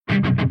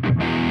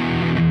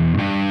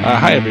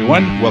Hi,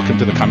 everyone. Welcome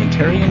to the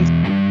Commentarians.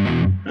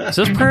 Is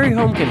this Prairie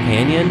Home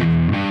Companion?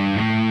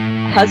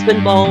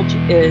 Husband bulge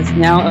is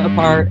now a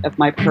part of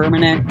my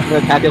permanent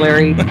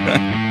vocabulary.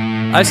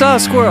 I saw a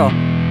squirrel.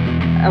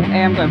 I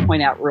am going to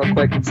point out real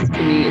quick, this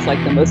to me is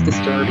like the most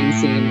disturbing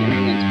scene in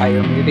the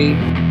entire movie.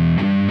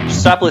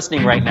 Stop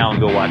listening right now and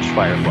go watch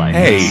Firefly.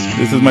 Hey,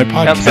 this is my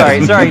podcast.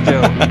 I'm sorry,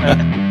 Joe.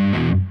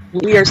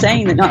 We are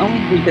saying that not only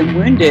have we been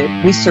wounded,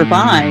 we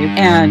survive,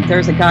 and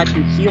there's a God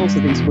who heals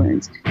of these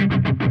wounds.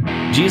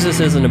 Jesus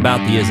isn't about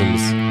the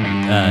isms.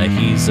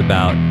 He's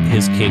about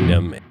his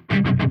kingdom.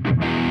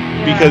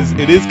 Because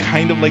it is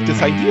kind of like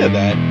this idea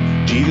that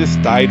Jesus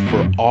died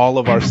for all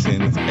of our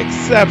sins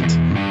except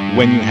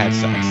when you had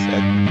sex.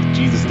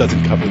 Jesus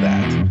doesn't cover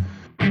that.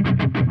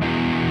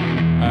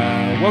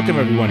 Welcome,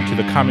 everyone, to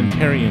the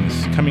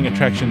Commentarians Coming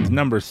Attractions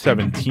number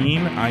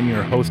 17. I'm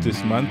your host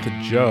this month,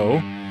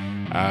 Joe,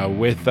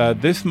 with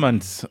this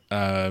month's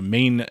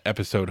main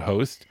episode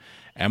host,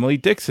 Emily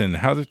Dixon.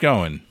 How's it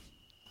going?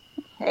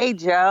 Hey,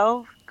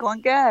 Joe. Going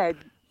good.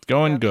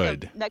 Going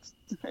good.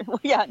 So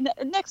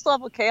next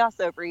level chaos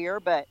over here,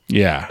 but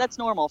yeah, that's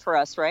normal for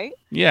us, right?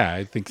 Yeah,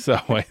 I think so.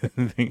 I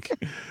think,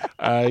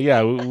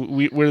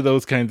 we're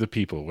those kinds of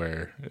people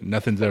where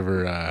nothing's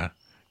ever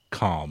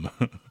calm.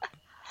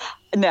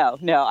 No,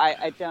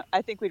 I don't.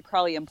 I think we'd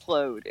probably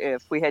implode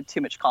if we had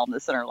too much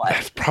calmness in our life.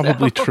 That's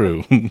probably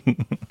true.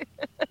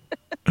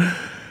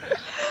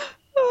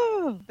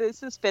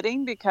 This is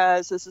fitting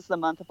because this is the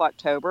month of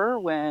October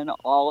when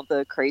all of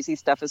the crazy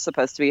stuff is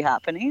supposed to be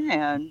happening,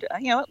 and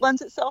it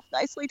lends itself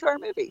nicely to our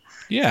movie.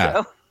 Yeah.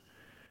 So.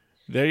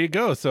 There you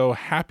go. So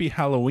happy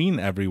Halloween,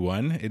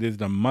 everyone. It is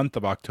the month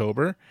of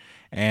October,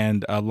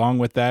 and along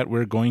with that,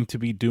 we're going to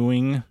be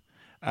doing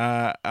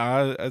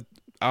a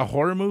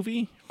horror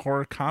movie,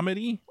 horror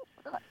comedy.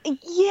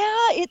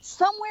 Yeah, it's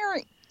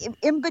somewhere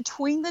in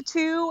between the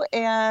two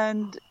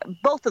and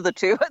both of the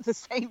two at the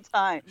same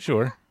time.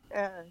 Sure.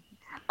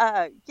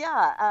 I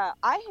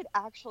had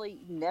actually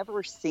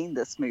never seen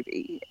this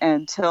movie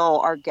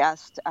until our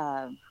guest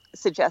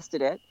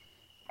suggested it.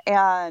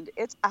 And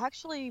it's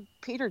actually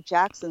Peter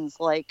Jackson's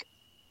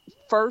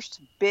first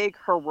big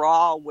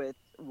hurrah with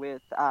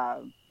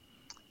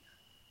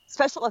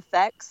special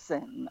effects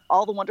and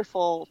all the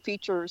wonderful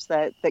features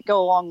that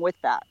go along with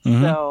that.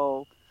 Mm-hmm.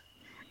 So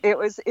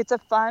it's a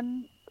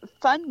fun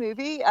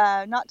movie,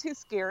 not too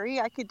scary.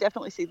 I could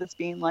definitely see this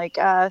being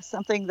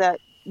something that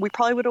we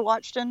probably would have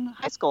watched in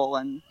high school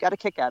and got a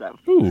kick out of.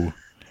 Ooh.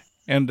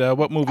 And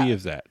what movie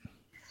is that?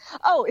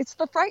 Oh, it's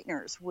The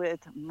Frighteners with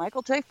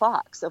Michael J.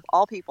 Fox, of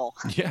all people.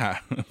 Yeah,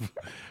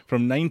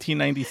 from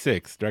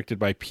 1996, directed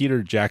by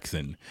Peter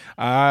Jackson.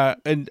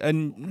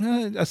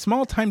 And a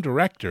small-time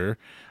director.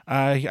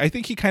 I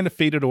think he kind of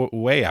faded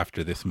away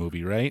after this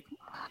movie, right?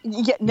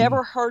 Yeah,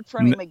 never heard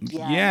from him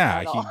again.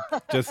 Yeah, he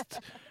just...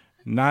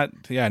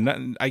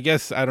 I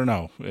guess, I don't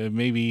know.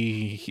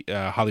 Maybe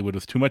Hollywood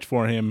was too much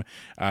for him.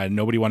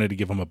 Nobody wanted to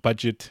give him a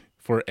budget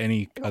for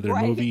any other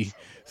movie.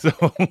 So,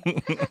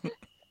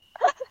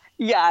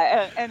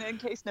 yeah, and in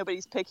case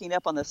nobody's picking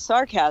up on the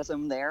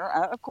sarcasm there,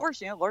 of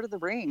course, Lord of the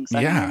Rings.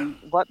 I mean,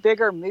 what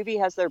bigger movie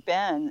has there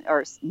been,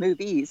 or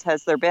movies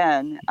has there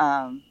been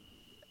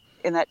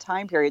in that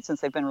time period since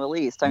they've been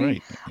released? I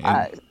mean,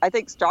 I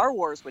think Star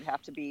Wars would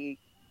have to be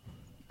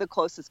the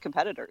closest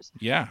competitors.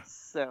 Yeah.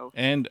 So,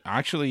 and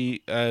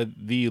actually,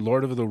 the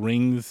Lord of the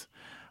Rings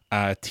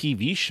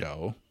TV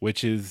show,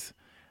 which is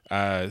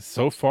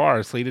so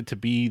far slated to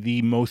be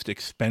the most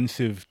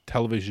expensive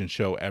television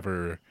show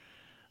ever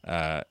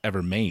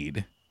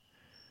made.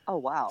 Oh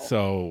wow!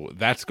 So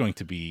that's going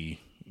to be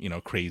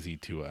crazy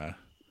to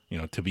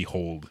to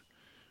behold.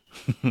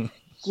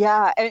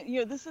 Yeah, and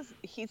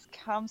he's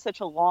come such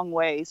a long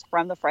ways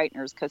from The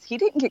Frighteners because he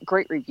didn't get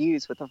great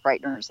reviews with The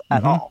Frighteners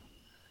at all.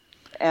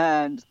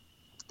 And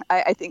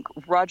I think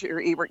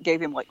Roger Ebert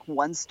gave him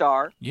 1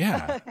 star.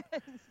 Yeah.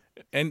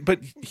 But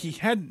he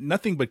had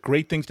nothing but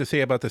great things to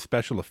say about the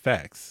special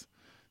effects.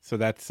 So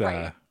that's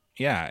right.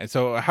 Yeah. And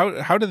so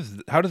how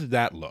does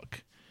that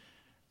look?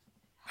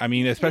 I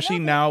mean, especially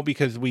now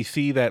because we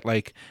see that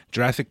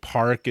Jurassic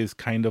Park is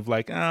kind of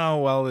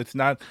it's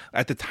not.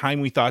 At the time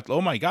we thought,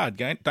 oh my God,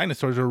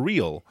 dinosaurs are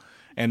real.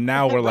 And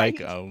now we're right.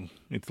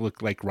 It's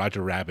looked like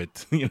Roger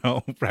Rabbit,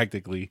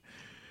 practically.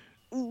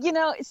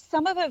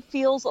 Some of it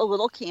feels a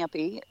little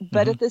campy,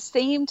 but at the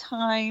same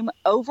time,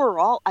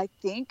 overall, I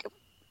think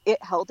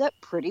it held up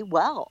pretty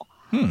well.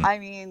 I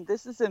mean,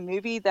 this is a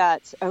movie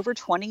that's over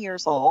 20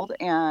 years old,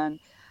 and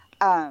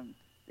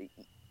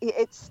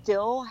it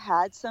still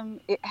had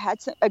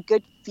a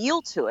good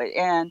feel to it.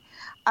 And,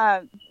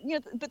 but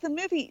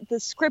the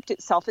script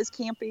itself is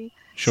campy.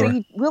 Sure. So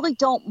you really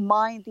don't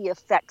mind the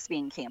effects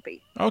being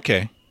campy.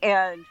 Okay.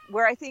 And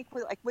where I think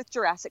with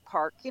Jurassic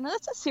Park,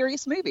 that's a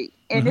serious movie,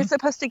 and it's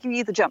supposed to give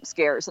you the jump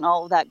scares and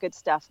all of that good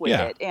stuff with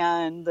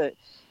it.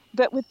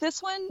 But with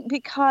this one,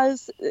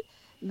 because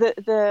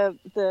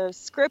the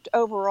script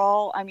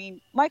overall, I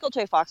mean, Michael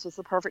J. Fox was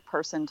the perfect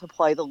person to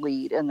play the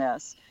lead in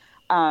this.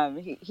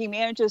 He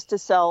manages to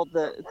sell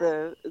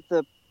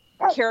the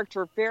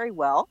character very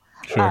well.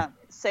 Sure.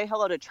 say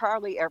hello to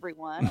Charlie,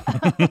 everyone.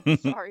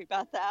 Sorry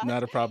about that.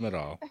 Not a problem at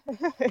all.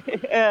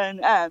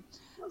 And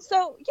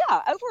so,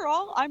 yeah,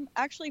 overall, I'm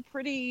actually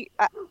pretty.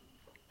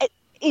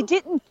 It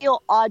didn't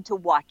feel odd to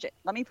watch it.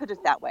 Let me put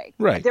it that way.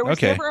 Right. There was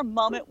okay. never a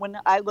moment when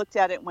I looked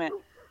at it and went,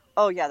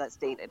 "Oh yeah, that's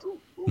dated."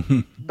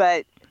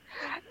 But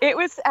it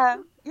was,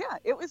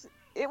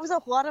 it was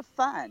a lot of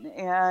fun,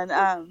 and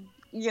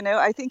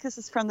I think this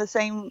is from the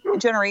same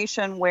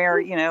generation where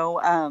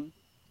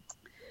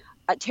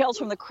Tales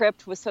from the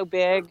Crypt was so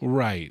big,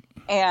 right?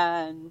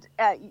 And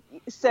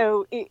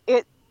so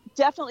it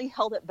definitely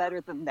held it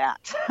better than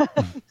that.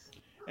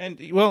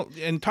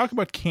 And talk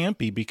about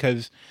campy,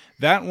 because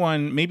that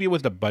one, maybe it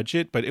was the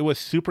budget, but it was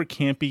super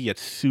campy yet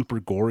super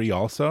gory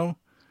also.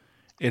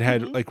 It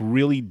had like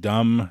really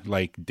dumb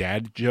like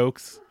dad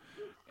jokes,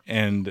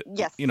 and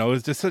yes. it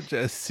was just such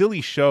a silly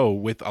show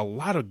with a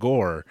lot of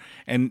gore.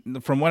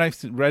 And from what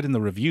I've read in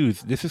the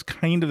reviews, this is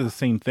kind of the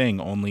same thing,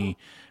 only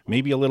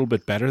maybe a little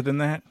bit better than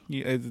that.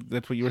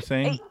 That's what you were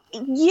saying?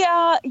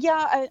 Yeah.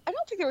 I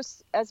don't think there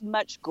was as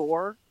much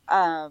gore.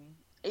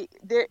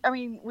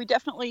 We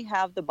definitely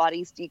have the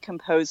bodies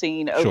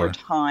decomposing over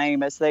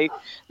time as they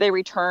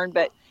return.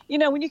 But,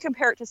 when you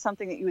compare it to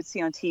something that you would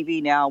see on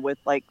TV now with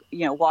like,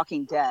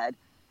 Walking Dead,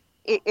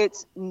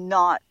 it's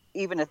not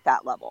even at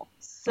that level.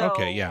 So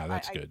okay, yeah,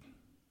 that's good.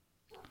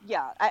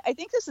 Yeah, I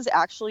think this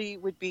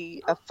would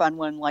be a fun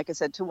one, like I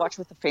said, to watch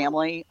with the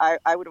family.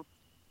 I would have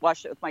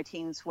watched it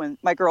with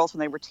my girls when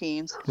they were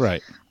teens.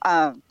 Right.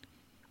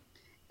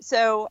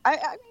 So, I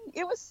mean,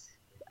 it was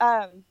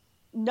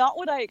not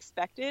what I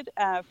expected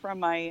from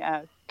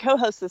my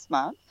co-host this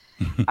month,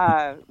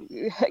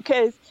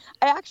 because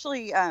I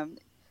actually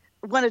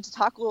wanted to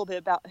talk a little bit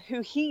about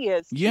who he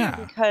is. Yeah.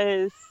 Too,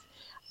 because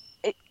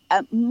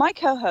my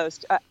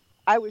co-host,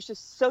 I was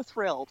just so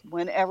thrilled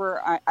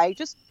whenever I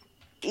just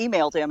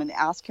emailed him and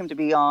asked him to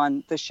be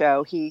on the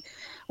show.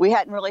 We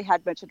hadn't really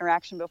had much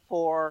interaction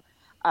before.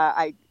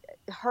 I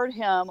heard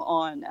him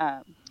on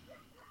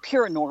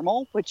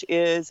Paranormal, which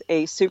is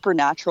a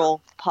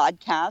supernatural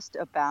podcast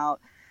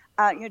about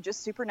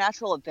just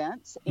supernatural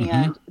events,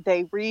 and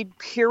they read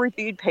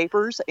peer-reviewed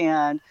papers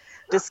and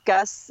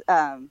discuss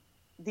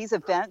these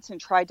events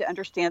and tried to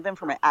understand them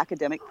from an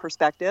academic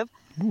perspective.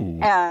 Ooh.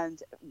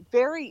 And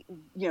very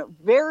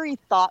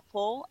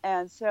thoughtful.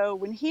 And so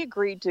when he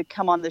agreed to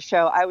come on the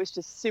show, I was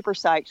just super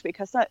psyched,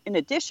 because in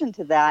addition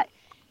to that,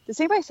 does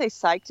anybody say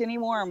psyched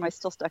anymore, or am I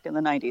still stuck in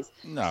the 90s?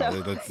 No,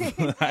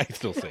 I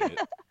still say it.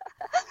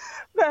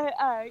 But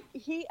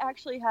he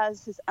actually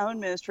has his own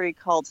ministry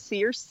called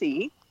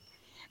C,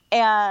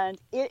 and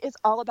it is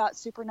all about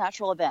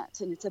supernatural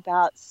events, and it's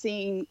about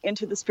seeing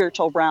into the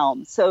spiritual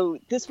realm. So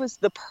this was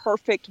the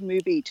perfect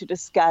movie to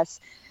discuss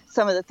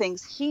some of the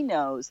things he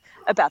knows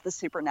about the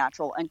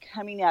supernatural and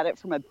coming at it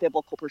from a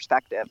biblical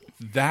perspective.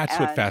 That's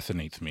what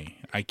fascinates me.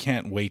 I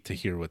can't wait to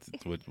hear what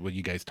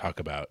you guys talk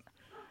about.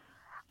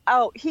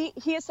 Oh, he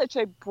has such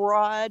a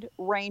broad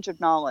range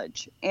of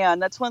knowledge,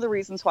 and that's one of the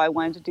reasons why I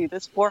wanted to do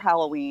this for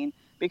Halloween,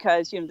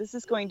 because this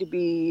is going to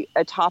be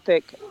a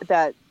topic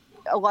that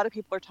a lot of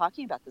people are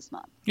talking about this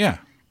month. Yeah.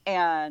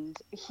 And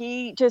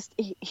he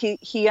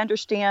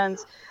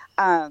understands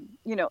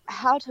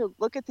how to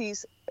look at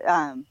these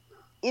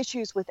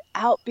issues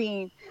without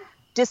being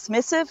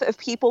dismissive of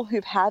people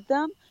who've had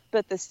them, but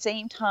at the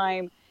same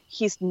time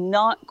he's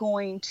not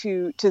going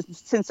to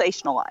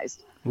sensationalize.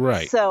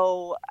 Right.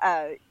 So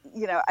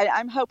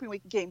I'm hoping we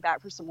can get him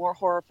back for some more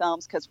horror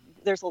films, because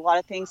there's a lot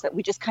of things that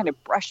we just kind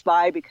of brushed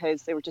by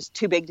because they were just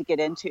too big to get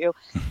into.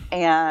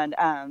 And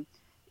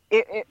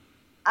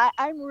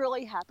I'm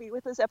really happy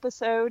with this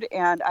episode,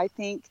 and I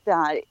think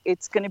that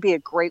it's going to be a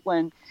great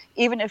one,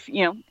 even if,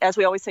 as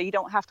we always say, you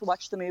don't have to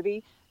watch the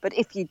movie. But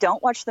if you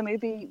don't watch the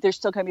movie, there's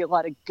still going to be a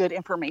lot of good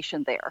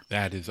information there.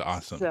 That is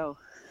awesome. So,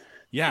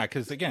 yeah,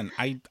 because again,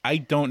 I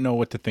don't know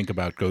what to think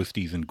about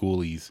ghosties and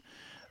ghoulies.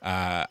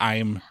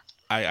 I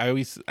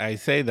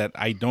say that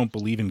I don't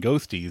believe in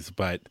ghosties,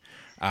 but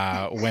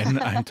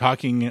when I'm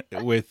talking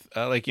with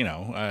I've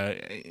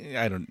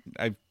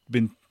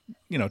been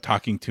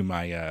talking to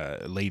my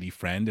lady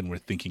friend, and we're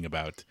thinking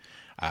about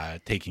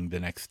taking the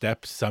next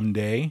step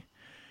someday.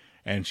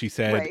 And she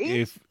said, right?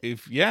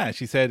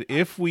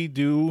 if we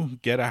do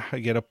get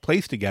a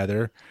place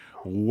together,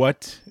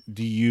 what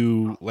do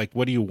you like?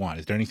 What do you want?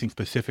 Is there anything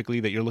specifically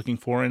that you're looking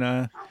for in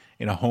a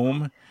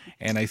home?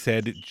 And I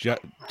said,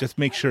 just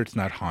make sure it's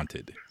not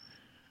haunted.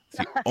 It's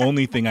the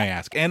only thing I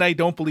ask. And I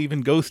don't believe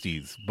in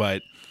ghosties,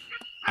 but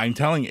I'm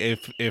telling you,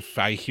 if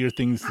I hear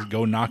things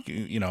go knock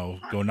in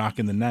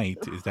the night,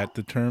 is that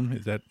the term?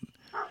 Is that?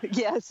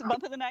 Yes,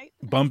 bump in the night.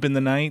 Bump in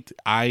the night,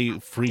 I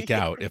freak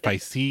out. If I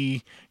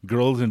see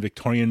girls in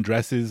Victorian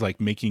dresses like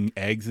making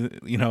eggs, in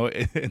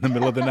the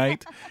middle of the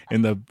night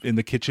in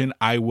the kitchen,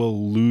 I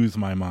will lose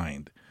my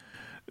mind.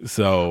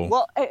 So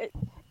well,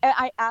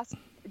 I asked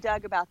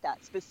Doug about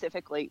that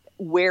specifically.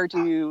 Where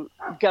do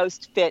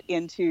ghosts fit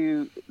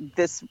into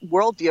this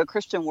worldview, a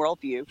Christian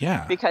worldview?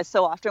 Yeah. Because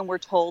so often we're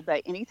told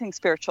that anything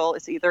spiritual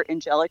is either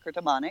angelic or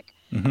demonic.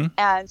 Mm-hmm.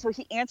 And so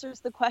he answers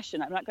the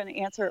question. I'm not going to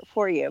answer it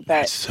for you, but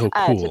that's so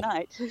cool.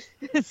 Tonight.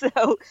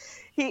 So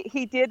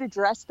he did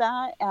address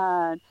that.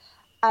 And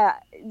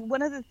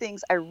one of the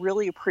things I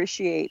really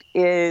appreciate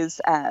is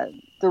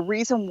the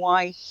reason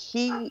why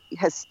he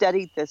has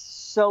studied this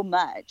so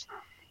much.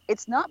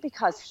 It's not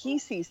because he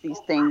sees these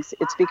things,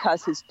 it's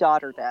because his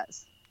daughter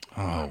does.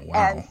 Oh, wow.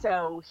 And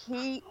so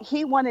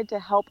he wanted to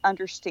help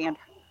understand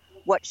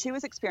what she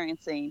was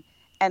experiencing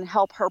and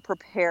help her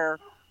prepare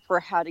for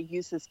how to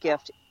use this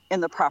gift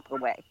in the proper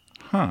way.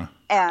 Huh.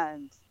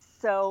 And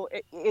so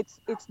it's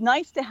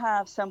nice to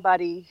have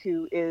somebody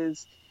who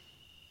is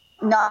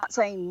not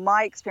saying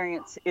my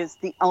experience is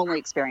the only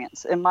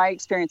experience and my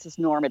experience is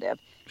normative.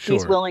 Sure.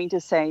 He's willing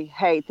to say,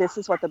 hey, this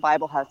is what the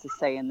Bible has to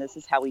say and this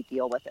is how we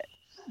deal with it.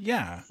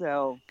 Yeah.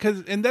 So,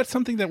 and that's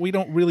something that we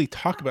don't really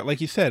talk about. Like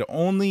you said,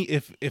 only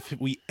if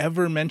we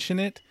ever mention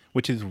it,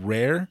 which is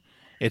rare,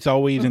 it's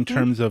always in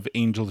terms of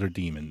angels or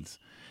demons.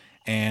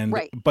 And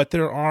right. But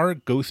there are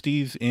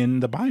ghosties in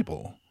the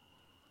Bible.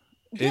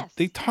 Yes.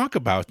 They talk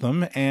about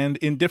them and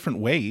in different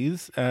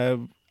ways,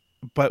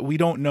 but we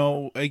don't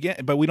know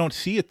but we don't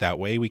see it that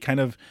way. We kind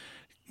of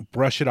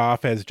brush it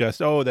off as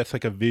just, oh, that's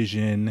like a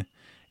vision.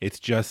 It's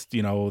just,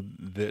 they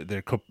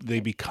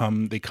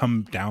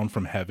come down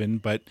from heaven,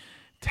 but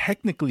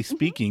technically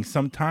speaking,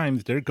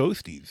 sometimes they're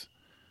ghosties.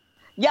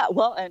 Yeah,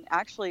 well, and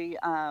actually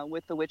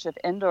with the Witch of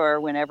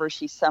Endor, whenever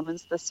she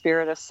summons the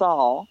spirit of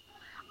Saul,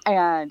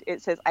 and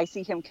it says, I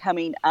see him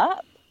coming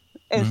up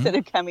instead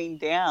of coming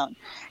down.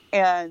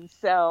 And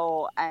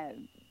so,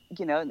 and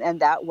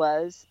that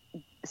was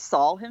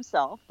Saul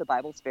himself. The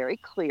Bible's very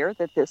clear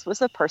that this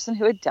was a person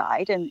who had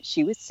died, and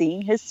she was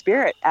seeing his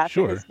spirit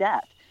after his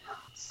death.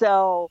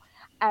 So,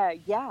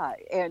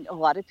 and a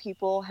lot of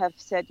people have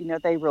said,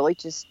 they really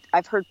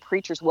I've heard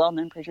preachers,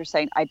 well-known preachers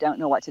saying, I don't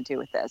know what to do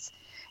with this.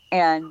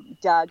 And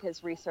Doug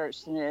has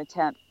researched in an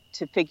attempt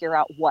to figure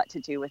out what to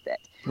do with it.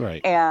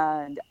 Right.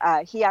 And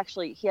he has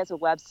a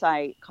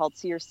website called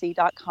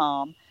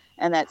seersee.com,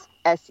 and that's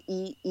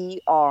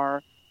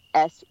SEERSEE.com.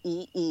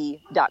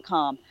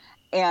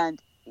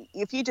 And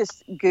if you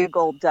just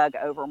Google Doug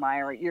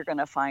Overmeyer, you're going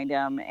to find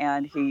him.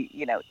 And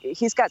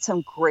he's got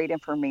some great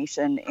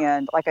information.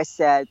 And like I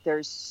said,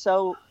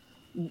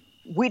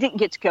 we didn't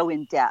get to go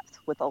in depth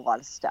with a lot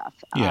of stuff.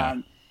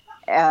 Yeah.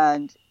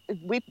 And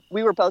we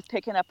were both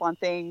picking up on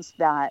things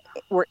that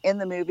were in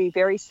the movie,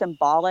 very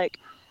symbolic,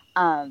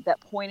 that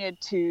pointed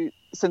to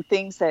some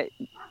things that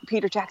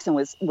Peter Jackson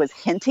was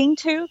hinting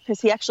to, because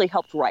he actually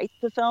helped write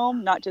the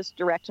film, not just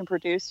direct and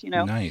produce.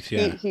 Nice,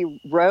 yeah. He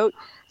wrote,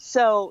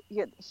 so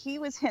he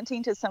was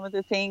hinting to some of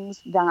the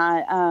things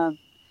that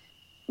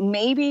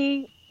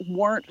maybe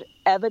weren't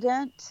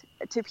evident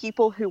to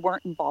people who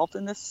weren't involved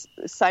in this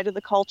side of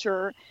the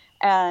culture.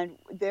 And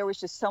there was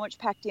just so much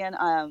packed in.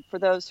 For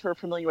those who are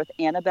familiar with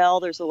Annabelle,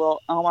 there's a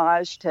little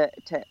homage to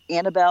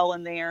Annabelle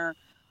in there.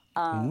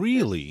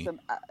 Really?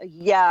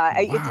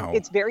 Wow.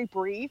 It's very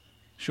brief.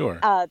 Sure.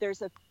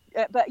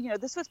 But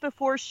this was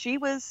before she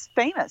was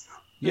famous.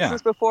 This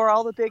was before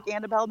all the big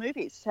Annabelle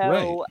movies.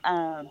 So,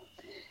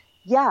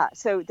 right.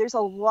 So there's a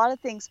lot of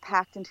things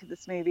packed into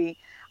this movie.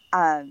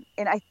 And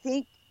I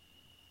think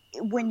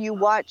when you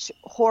watch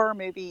horror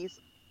movies,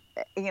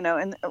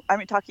 and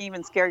I'm talking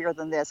even scarier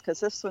than this,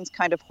 because this one's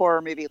kind of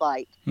horror movie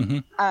light.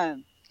 Mm-hmm.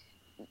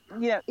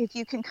 If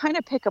you can kind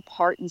of pick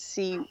apart and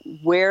see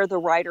where the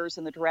writers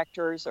and the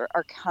directors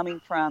are coming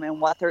from and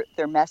what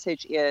their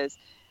message is,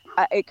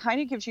 it kind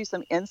of gives you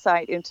some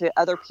insight into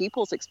other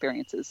people's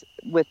experiences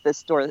with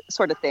this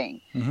sort of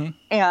thing. Mm-hmm.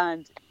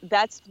 And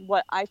that's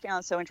what I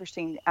found so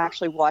interesting,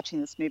 actually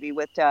watching this movie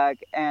with Doug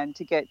and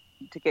to get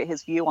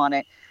his view on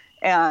it.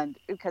 And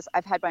because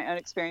I've had my own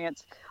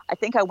experience, I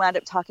think I wound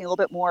up talking a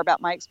little bit more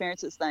about my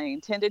experiences than I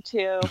intended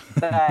to,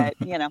 but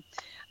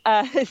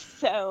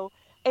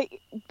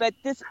but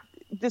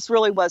this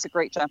really was a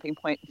great jumping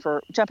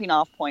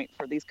off point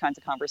for these kinds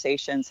of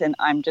conversations. And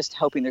I'm just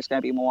hoping there's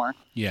going to be more.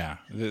 Yeah.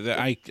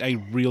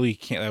 I really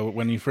can't,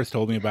 when you first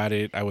told me about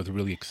it, I was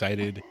really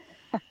excited,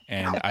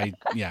 and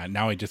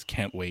now I just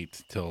can't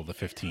wait till the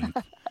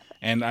 15th.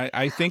 And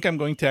I think I'm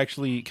going to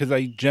actually, because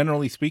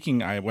generally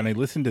speaking, when I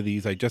listen to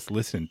these, I just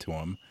listen to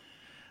them.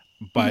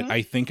 But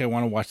I think I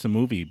want to watch the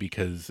movie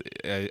because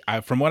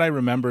from what I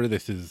remember,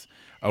 this is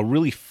a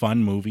really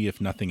fun movie,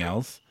 if nothing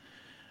else.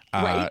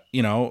 Right.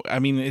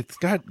 It's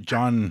got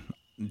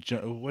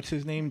what's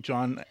his name?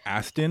 John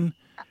Astin,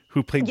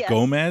 who played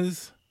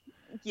Gomez.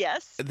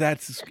 Yes.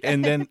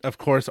 And then, of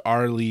course,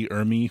 R. Lee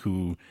Ermey,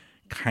 who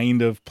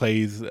kind of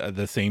plays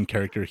the same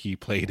character he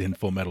played in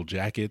Full Metal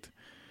Jacket.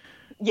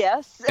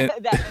 Yes, and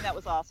that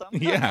was awesome.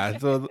 Yeah,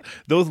 so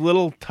those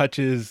little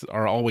touches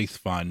are always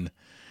fun.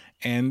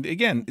 And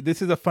again,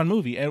 this is a fun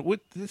movie. And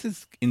this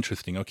is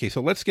interesting. Okay, so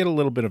let's get a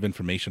little bit of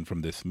information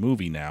from this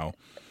movie now.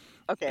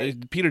 Okay.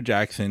 Peter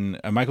Jackson,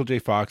 Michael J.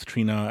 Fox,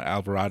 Trina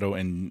Alvarado,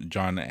 and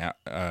John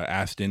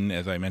Astin,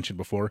 as I mentioned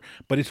before.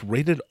 But it's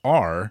rated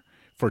R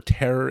for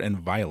terror and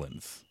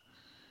violence.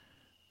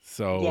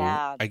 So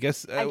Yeah, I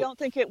guess I don't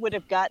think it would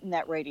have gotten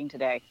that rating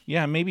today.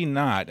 yeah, maybe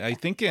not. I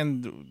think,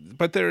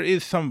 but there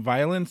is some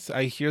violence.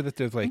 I hear that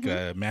there's like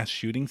a mass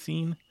shooting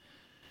scene.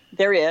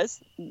 There is.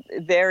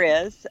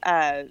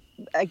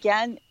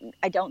 Again,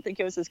 I don't think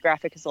it was as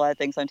graphic as a lot of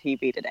things on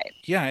TV today.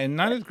 Yeah, and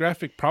not as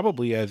graphic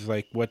probably as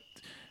like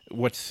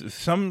what's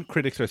some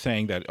critics are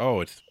saying that,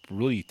 oh, it's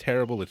really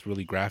terrible, it's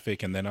really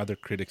graphic, and then other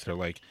critics are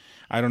like,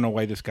 I don't know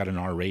why this got an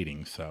R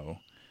rating. So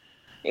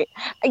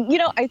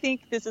I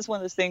think this is one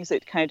of those things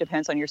that kind of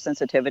depends on your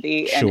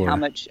sensitivity and how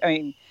much. I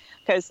mean,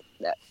 because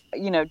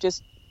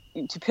just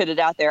to put it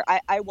out there,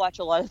 I watch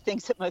a lot of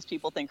things that most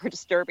people think are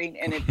disturbing,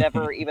 and it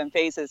never even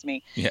phases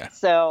me. Yeah.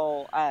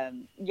 So,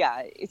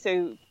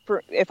 So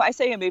if I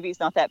say a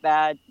movie's not that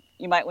bad,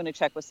 you might want to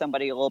check with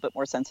somebody a little bit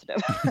more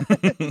sensitive.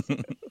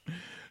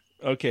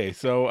 Okay,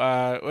 so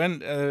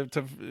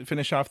to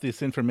finish off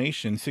this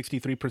information,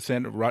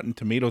 63% Rotten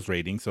Tomatoes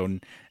rating, so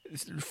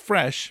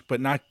fresh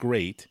but not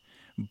great,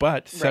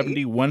 but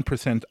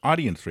 71%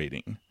 audience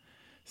rating.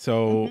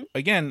 So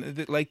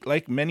again,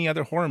 like many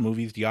other horror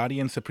movies, the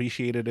audience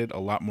appreciated it a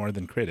lot more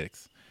than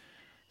critics.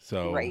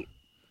 So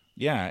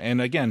yeah,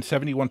 and again,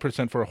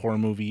 71% for a horror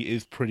movie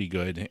is pretty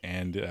good,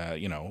 and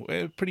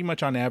pretty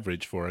much on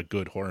average for a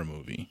good horror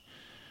movie.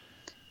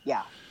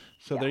 Yeah.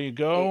 So there you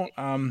go.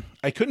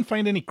 I couldn't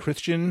find any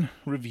Christian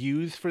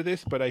reviews for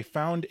this, but I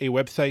found a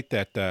website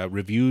that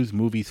reviews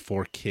movies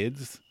for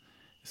kids,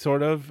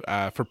 sort of,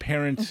 for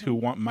parents who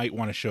might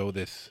want to show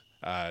this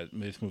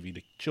movie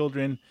to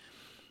children.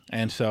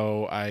 And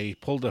so I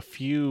pulled a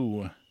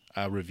few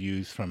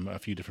reviews from a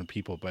few different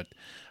people, but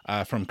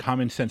from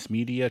Common Sense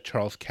Media,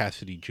 Charles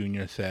Cassidy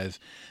Jr. says,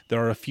 there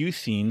are a few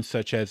scenes,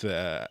 such as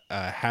a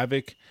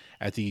havoc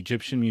at the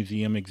Egyptian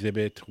Museum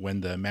exhibit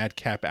when the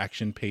madcap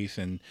action pace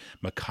and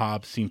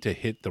macabre seem to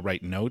hit the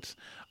right notes.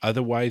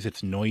 Otherwise,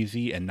 it's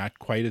noisy and not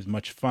quite as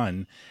much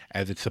fun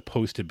as it's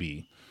supposed to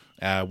be.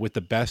 With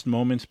the best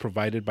moments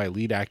provided by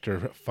lead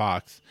actor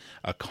Fox,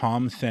 a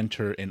calm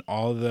center in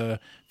all the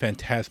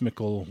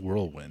phantasmical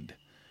whirlwind.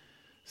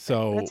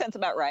 So that sounds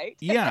about right.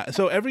 Yeah.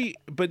 So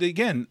but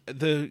again,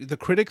 the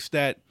critics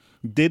that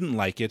didn't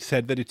like it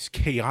said that it's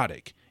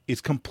chaotic.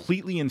 It's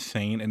completely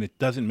insane and it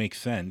doesn't make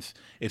sense.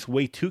 It's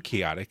way too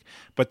chaotic.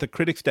 But the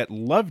critics that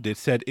loved it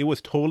said it was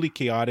totally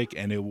chaotic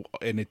and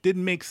it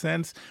didn't make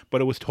sense,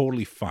 but it was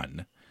totally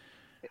fun.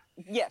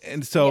 Yes.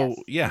 And so,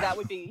 yeah, that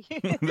would be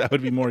that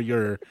would be more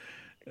your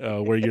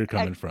where you're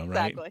coming from,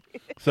 right?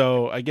 Exactly.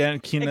 So again,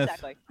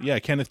 Kenneth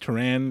Exactly.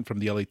 Turan from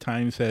the LA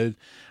Times says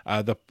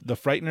the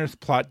Frighteners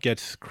plot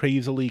gets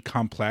crazily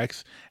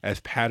complex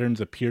as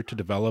patterns appear to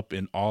develop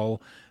in all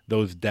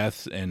those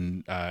deaths,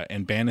 and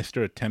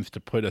Bannister attempts to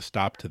put a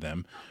stop to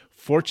them.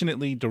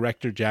 Fortunately,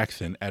 director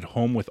Jackson, at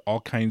home with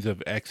all kinds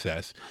of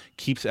excess,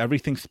 keeps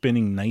everything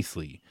spinning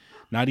nicely,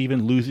 not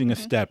even losing a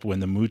step when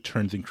the mood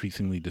turns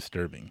increasingly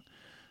disturbing.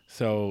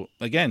 So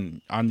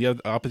again, on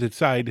the opposite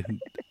side,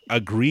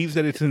 agrees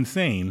that it's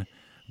insane,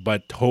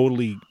 but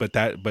plates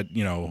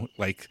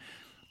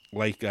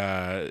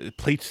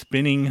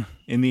spinning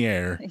in the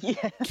air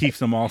keeps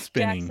them all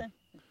spinning. Jackson.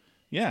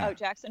 Yeah. Oh,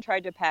 Jackson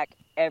tried to pack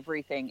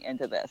everything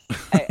into this,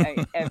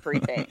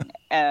 everything,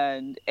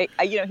 and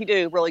he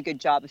did a really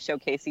good job of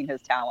showcasing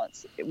his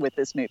talents with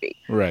this movie.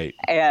 Right.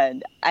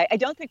 And I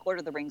don't think Lord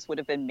of the Rings would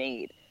have been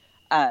made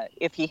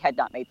if he had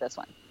not made this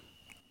one.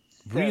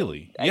 So,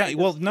 really? Yeah.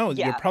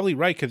 You're probably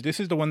right, because this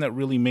is the one that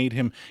really made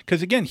him.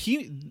 Because again,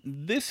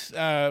 this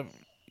kind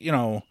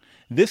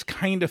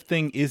of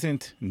thing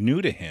isn't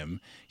new to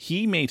him.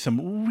 He made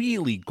some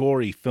really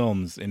gory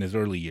films in his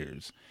early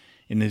years,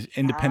 in his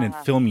independent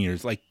film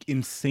years, like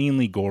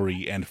insanely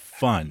gory and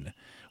fun.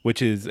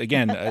 Which is,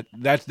 again,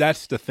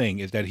 that's the thing,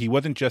 is that he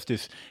wasn't just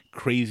this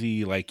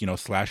crazy,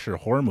 slasher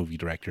horror movie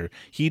director.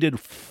 He did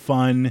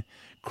fun,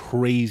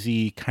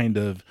 crazy, kind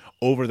of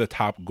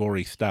over-the-top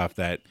gory stuff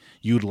that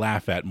you'd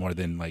laugh at more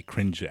than,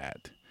 cringe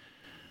at.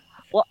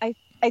 Well, I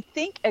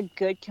think a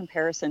good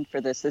comparison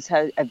for this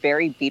has a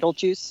very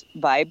Beetlejuice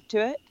vibe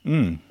to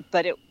it,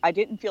 but I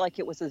didn't feel like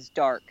it was as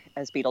dark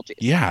as Beetlejuice.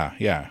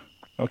 Yeah.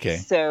 Okay.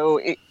 So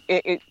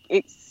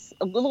it's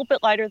a little bit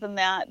lighter than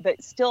that,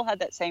 but still had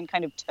that same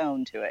kind of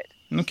tone to it.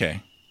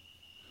 Okay.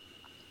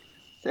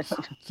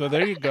 So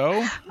there you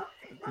go.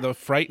 The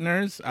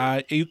Frighteners.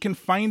 You can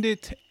find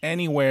it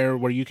anywhere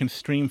where you can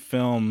stream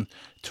film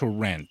to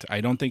rent.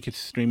 I don't think it's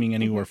streaming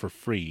anywhere for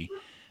free,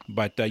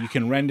 but you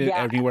can rent it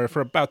anywhere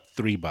for about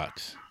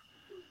 $3.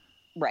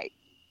 Right.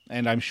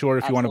 And I'm sure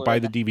if you want to buy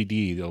the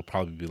DVD, it'll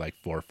probably be like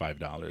 $4 or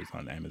 $5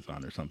 on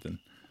Amazon or something.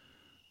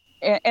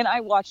 And I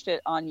watched it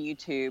on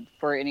YouTube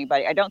for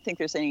anybody. I don't think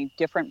there's any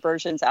different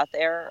versions out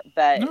there,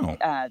 but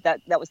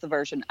that was the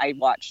version I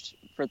watched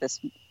for this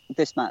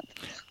month.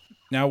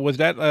 Now, was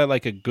that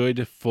like a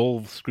good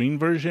full screen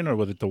version, or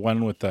was it the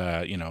one with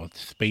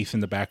space in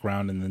the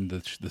background and then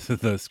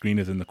the screen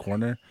is in the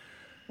corner?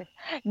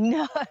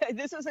 No,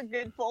 this was a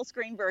good full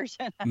screen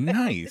version.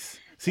 Nice.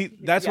 See,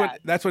 that's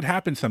what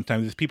happens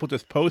sometimes is people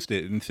just post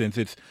it, and since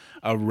it's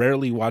a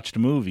rarely watched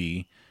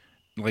movie,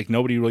 like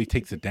nobody really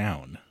takes it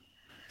down.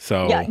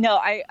 So yeah, no,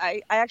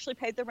 I actually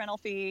paid the rental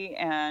fee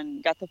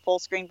and got the full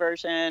screen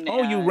version.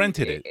 Oh, you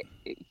rented it?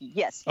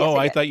 Yes. Oh,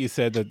 I thought you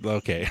said that.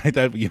 Okay, I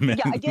thought you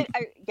meant. Yeah, I did.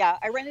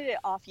 I rented it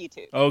off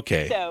YouTube.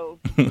 Okay. So,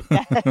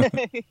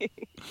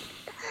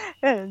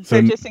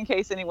 so just in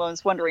case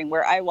anyone's wondering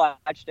where I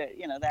watched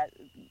it,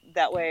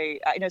 that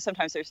way, I know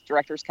sometimes there's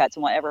director's cuts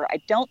and whatever.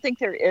 I don't think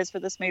there is for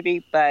this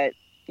movie, but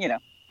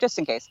just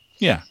in case.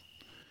 Yeah.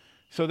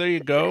 So there you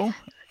go.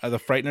 The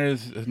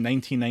Frighteners,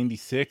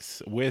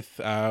 1996,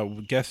 with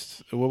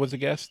guest. What was the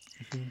guest?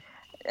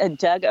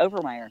 Doug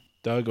Overmeyer.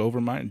 Doug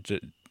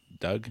Overmeyer.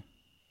 Doug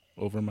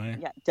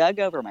Overmeyer. Yeah, Doug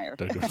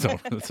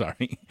Overmeyer.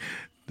 Sorry,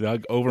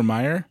 Doug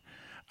Overmeyer.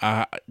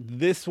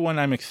 This one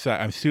I'm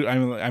excited.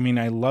 I mean,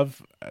 I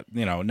love,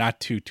 not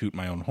to toot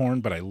my own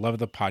horn, but I love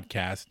the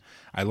podcast.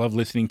 I love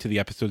listening to the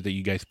episodes that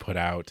you guys put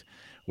out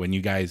when you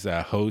guys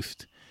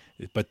host.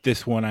 But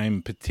this one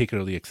I'm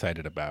particularly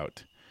excited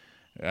about.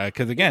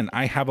 Because, again,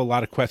 I have a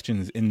lot of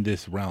questions in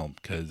this realm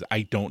because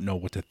I don't know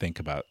what to think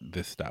about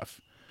this stuff.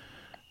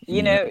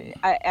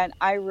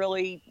 I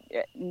really,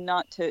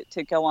 not to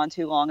go on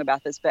too long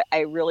about this, but I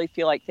really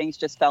feel like things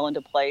just fell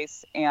into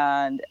place.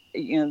 And,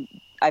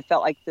 I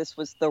felt like this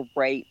was the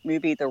right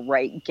movie, the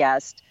right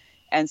guest.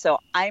 And so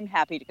I'm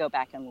happy to go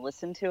back and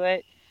listen to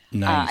it.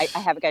 Nice. I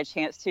haven't got a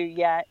chance to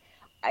yet.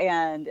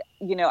 And,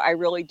 I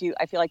really do.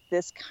 I feel like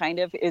this kind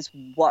of is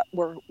what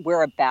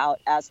we're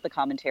about as the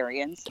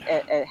commentarians,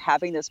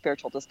 having those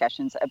spiritual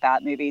discussions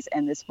about movies.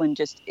 And this one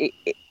it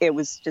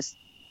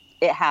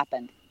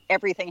happened.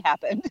 Everything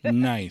happened.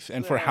 Nice.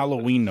 And for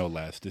Halloween, no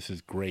less. This is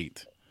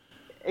great.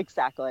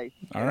 Exactly.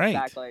 All right.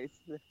 Exactly.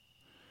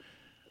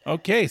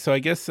 Okay, so I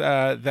guess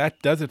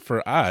that does it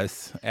for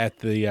us at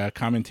the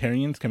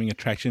Commentarians Coming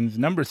Attractions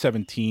number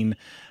 17.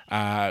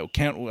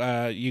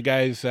 You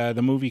guys?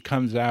 The movie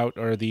comes out,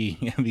 or the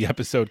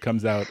episode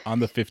comes out on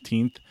the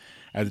 15th,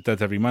 as it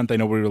does every month. I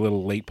know we're a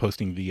little late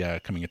posting the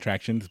Coming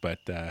Attractions, but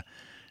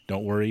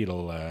don't worry,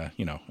 it'll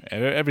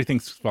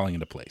everything's falling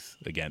into place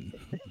again.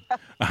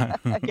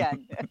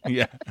 Again.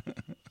 Yeah.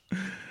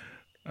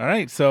 All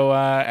right, so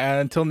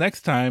until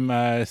next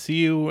time, see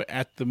you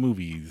at the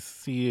movies.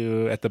 See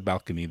you at the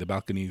balcony. The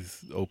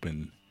balcony's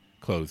open,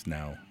 closed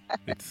now.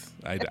 It's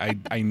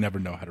I never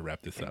know how to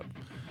wrap this up.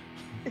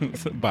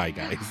 So, bye,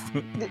 guys.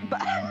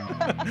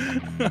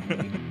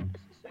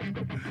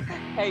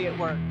 Hey, it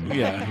worked.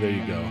 Yeah, there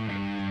you go.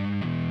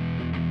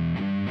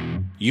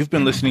 You've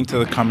been listening to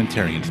the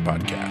Commentarians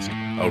podcast,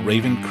 a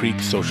Raven Creek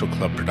Social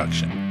Club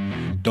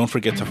production. Don't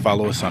forget to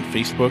follow us on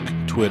Facebook,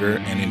 Twitter,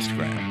 and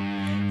Instagram.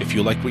 If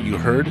you like what you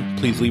heard,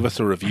 please leave us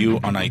a review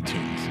on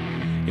iTunes.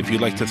 If you'd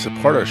like to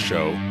support our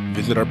show,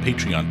 visit our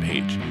Patreon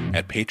page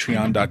at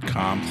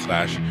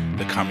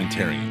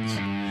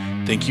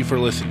patreon.com/thecommentarians. Thank you for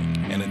listening,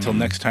 and until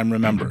next time,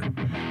 remember,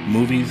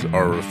 movies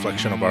are a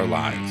reflection of our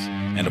lives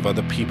and of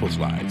other people's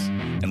lives,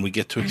 and we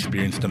get to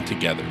experience them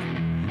together.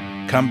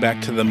 Come back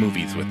to the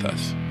movies with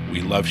us.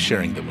 We love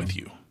sharing them with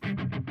you.